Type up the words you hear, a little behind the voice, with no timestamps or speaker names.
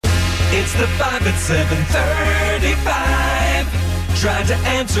It's the 5 at 7:35. Trying to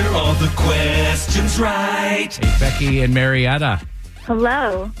answer all the questions right. Hey, Becky and Marietta,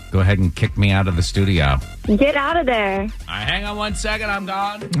 Hello. go ahead and kick me out of the studio. Get out of there. Hang on 1 second, I'm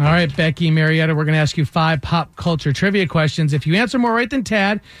gone. All right, Becky and Marietta, we're going to ask you 5 pop culture trivia questions. If you answer more right than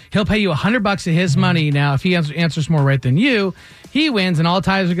Tad, he'll pay you $100 of his money. Now, if he answers more right than you, he wins, and all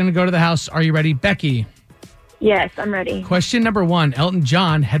ties are going to go to the house. Are you ready, Becky? Yes, I'm ready. Question number 1. Elton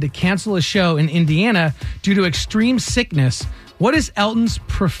John had to cancel a show in Indiana due to extreme sickness. What is Elton's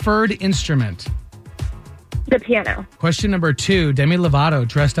preferred instrument? The piano. Question number 2. Demi Lovato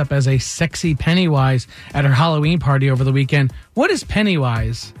dressed up as a sexy Pennywise at her Halloween party over the weekend. What is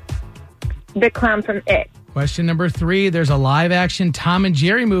Pennywise? The clown from It. Question number 3. There's a live-action Tom and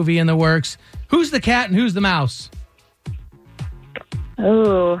Jerry movie in the works. Who's the cat and who's the mouse?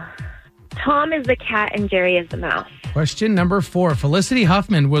 Oh, Tom is the cat and Jerry is the mouse. Question number 4. Felicity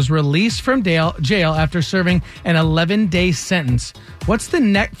Huffman was released from jail after serving an 11-day sentence. What's the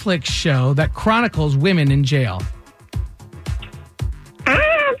Netflix show that chronicles women in jail?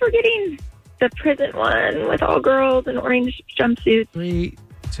 I'm forgetting the prison one with all girls in orange jumpsuits. 3,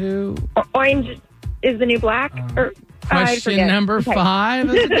 2. Orange is the new black? Question number 5.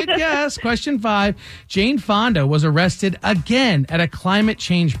 That's a good guess. Question 5. Jane Fonda was arrested again at a climate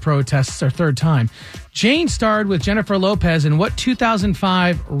change protest, her third time. Jane starred with Jennifer Lopez in what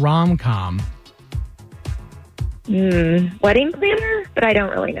 2005 rom-com? Wedding planner? But I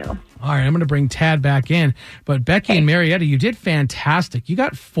don't really know. All right, I'm going to bring Tad back in. But Becky and Marietta, you did fantastic. You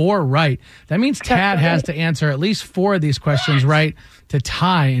got 4 right. That means Tad has to answer at least 4 of these questions right to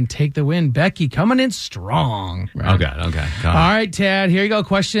tie and take the win. Becky coming in strong. Right? Okay. All right, Tad, here you go.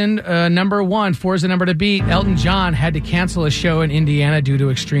 Question number 1. 4 is the number to beat. Elton John had to cancel a show in Indiana due to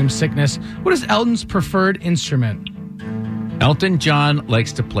extreme sickness. What is Elton's preferred instrument? Elton John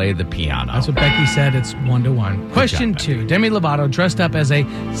likes to play the piano. That's what Becky said. It's 1-1. Question 2. Demi Lovato dressed up as a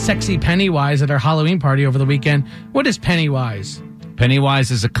sexy Pennywise at her Halloween party over the weekend. What is Pennywise?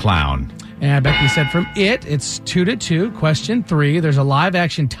 Pennywise is a clown. And Becky said from It, it's 2-2. Question 3. There's a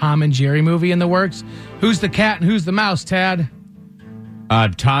live-action Tom and Jerry movie in the works. Who's the cat and who's the mouse, Tad?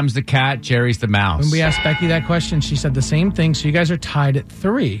 Tom's the cat, Jerry's the mouse. When we asked Becky that question, she said the same thing, so you guys are tied at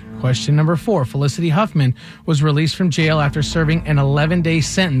 3. Question number 4. Felicity Huffman was released from jail after serving an 11-day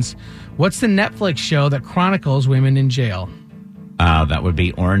sentence. What's the Netflix show that chronicles women in jail? That would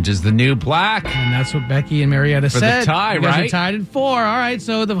be Orange is the New Black. And that's what Becky and Marietta said. For the tie, you guys right? are tied at 4. All right,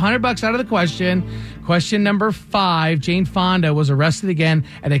 so the $100 out of the question. Question number 5. Jane Fonda was arrested again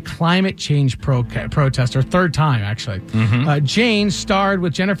at a climate change protest, her third time, actually. Mm-hmm. Jane starred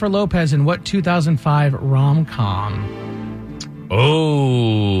with Jennifer Lopez in what 2005 rom-com?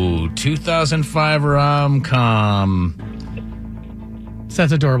 Oh, 2005 rom-com. So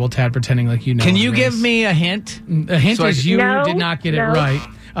that's adorable, Tad, pretending like you know. Can you give me a hint? The hint is you No, did not get it no. right.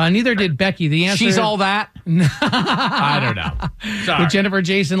 Neither did Becky. The answer. She's all that? I don't know. Sorry. With Jennifer,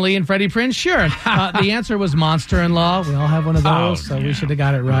 Jason Lee, and Freddie Prinze? Sure. The answer was Monster-in-Law. We all have one of those, we should have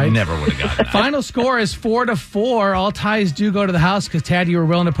got it right. Never would have gotten that. Final score is 4-4. All ties do go to the house because, Tad, you were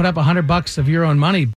willing to put up $100 of your own money.